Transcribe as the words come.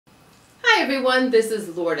Hi everyone, this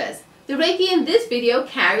is Lourdes. The Reiki in this video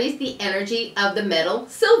carries the energy of the metal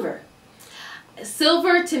silver.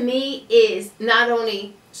 Silver to me is not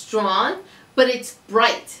only strong, but it's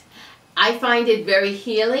bright. I find it very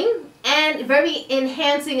healing and very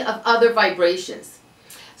enhancing of other vibrations.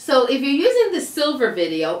 So if you're using the silver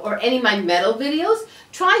video or any of my metal videos,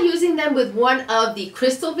 try using them with one of the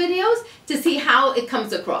crystal videos to see how it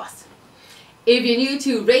comes across. If you're new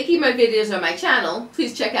to Reiki, my videos on my channel,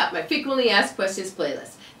 please check out my frequently asked questions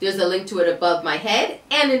playlist. There's a link to it above my head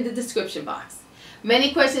and in the description box.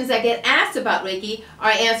 Many questions that get asked about Reiki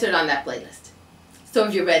are answered on that playlist. So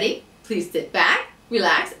if you're ready, please sit back,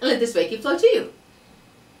 relax, and let this Reiki flow to you.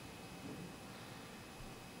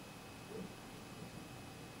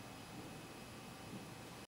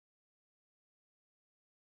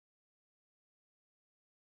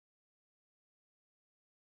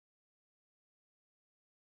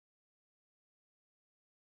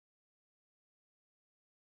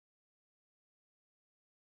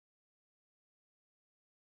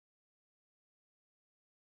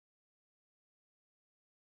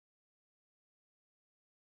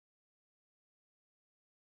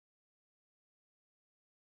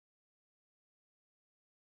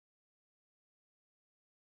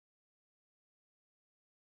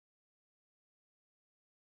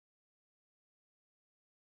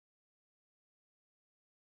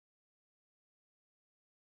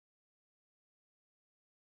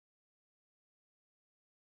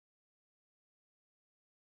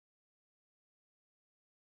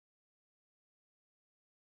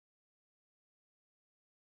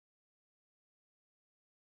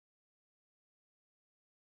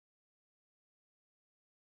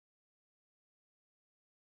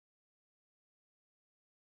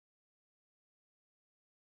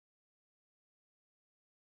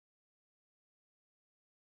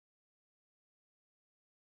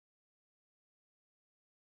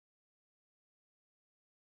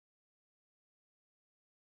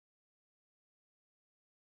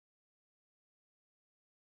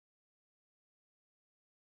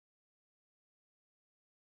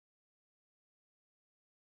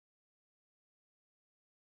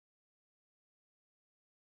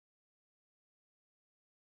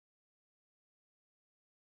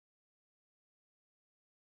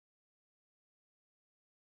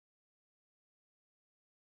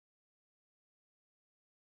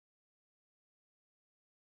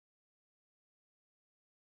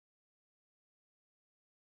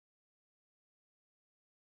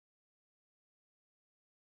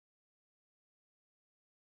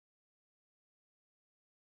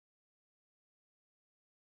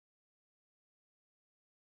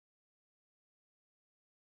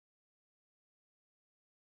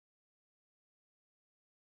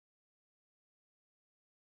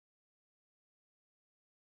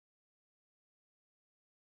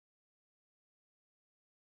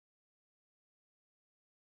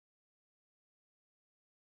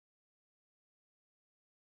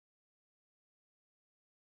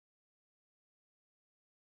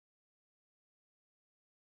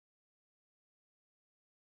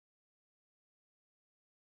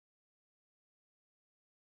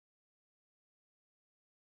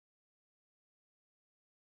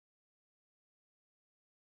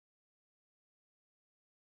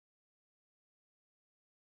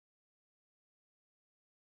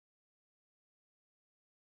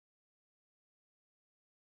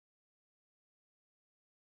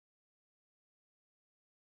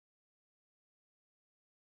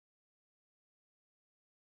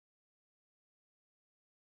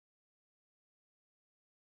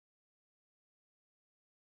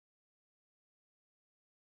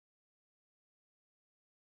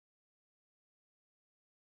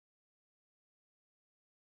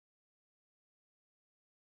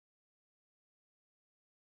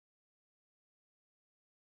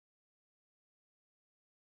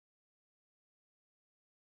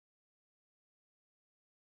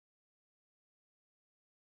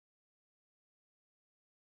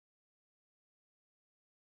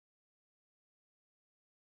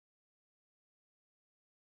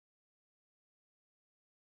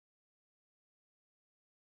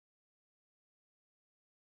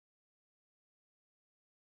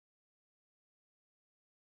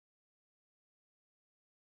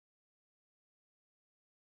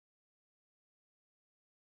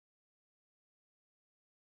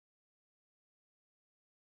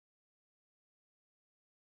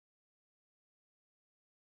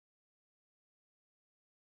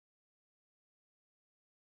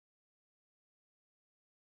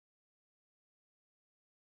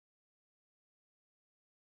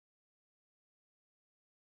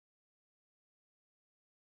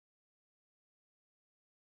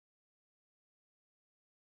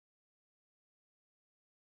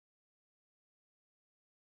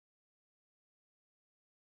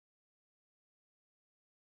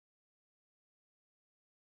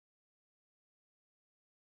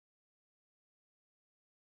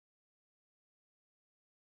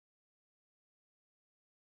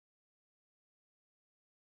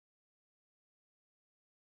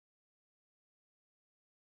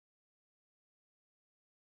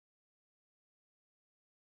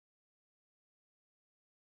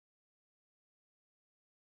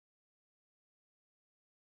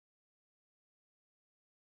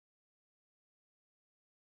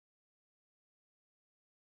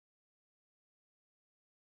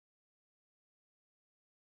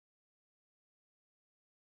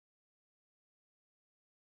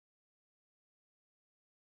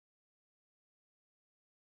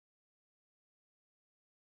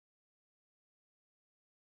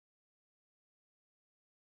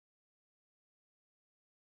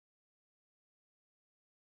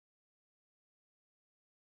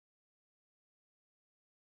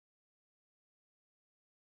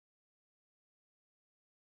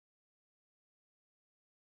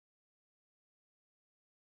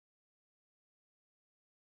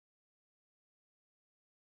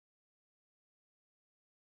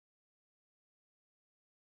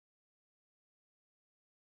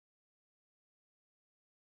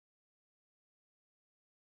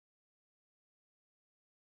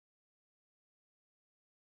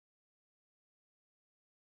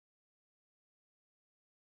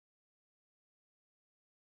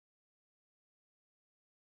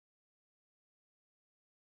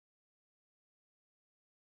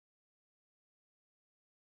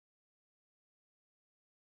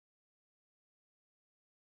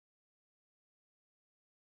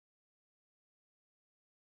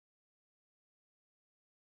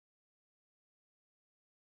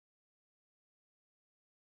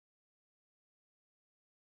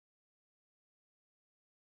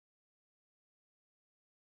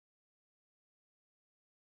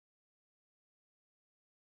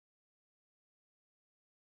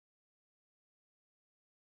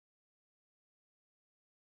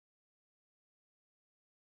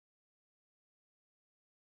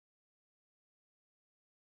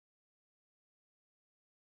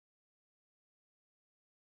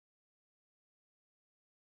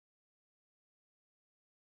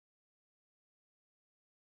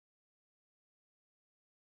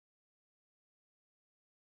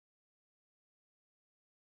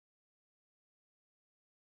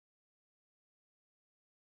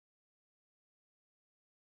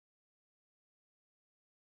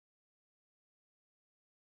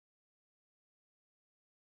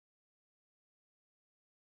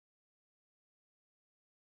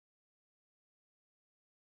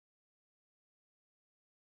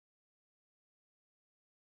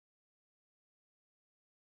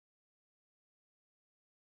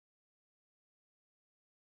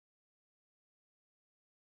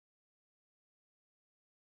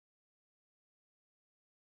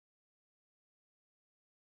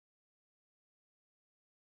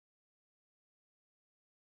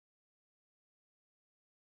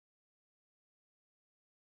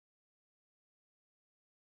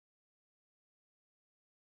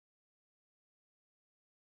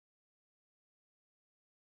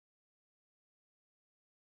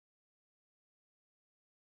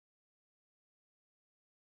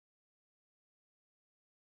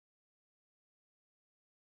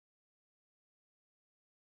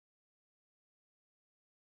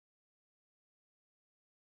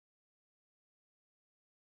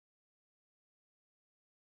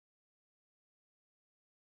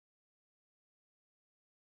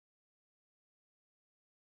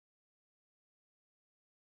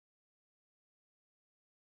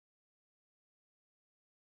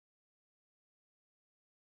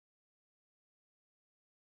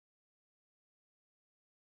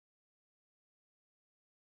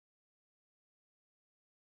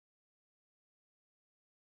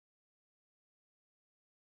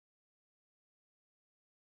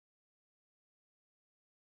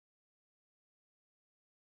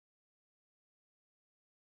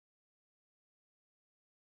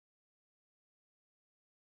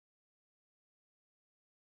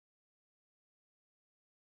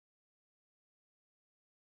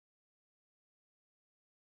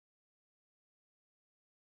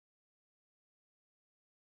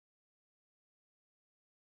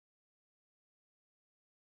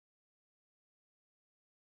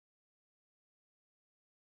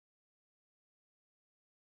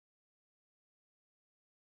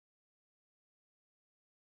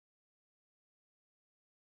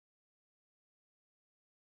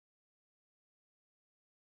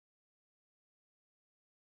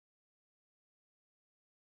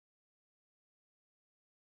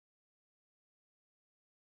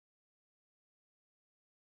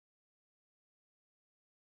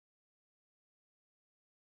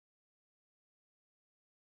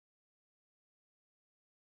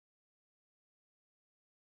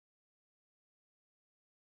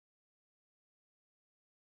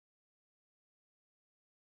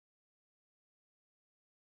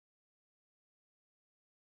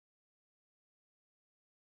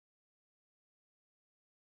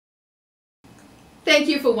 Thank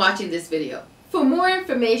you for watching this video. For more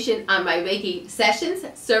information on my Reiki sessions,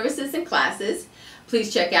 services, and classes,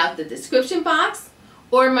 please check out the description box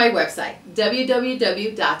or my website,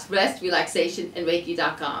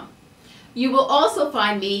 www.RestRelaxationReiki.com. You will also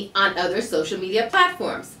find me on other social media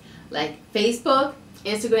platforms like Facebook,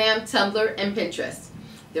 Instagram, Tumblr, and Pinterest.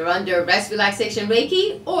 They're under Rest Relaxation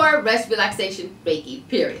Reiki or Rest Relaxation Reiki,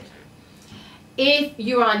 period. If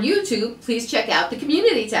you're on YouTube, please check out the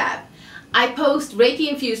community tab. I post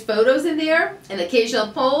Reiki-infused photos in there, an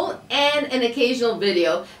occasional poll, and an occasional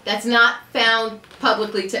video that's not found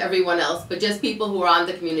publicly to everyone else, but just people who are on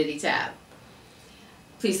the community tab.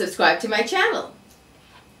 Please subscribe to my channel.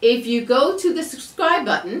 If you go to the subscribe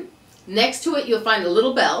button, next to it you'll find a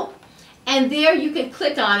little bell, and there you can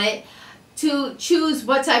click on it to choose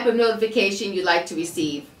what type of notification you'd like to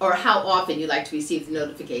receive or how often you'd like to receive the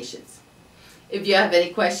notifications. If you have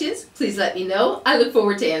any questions, please let me know. I look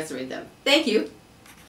forward to answering them. Thank you.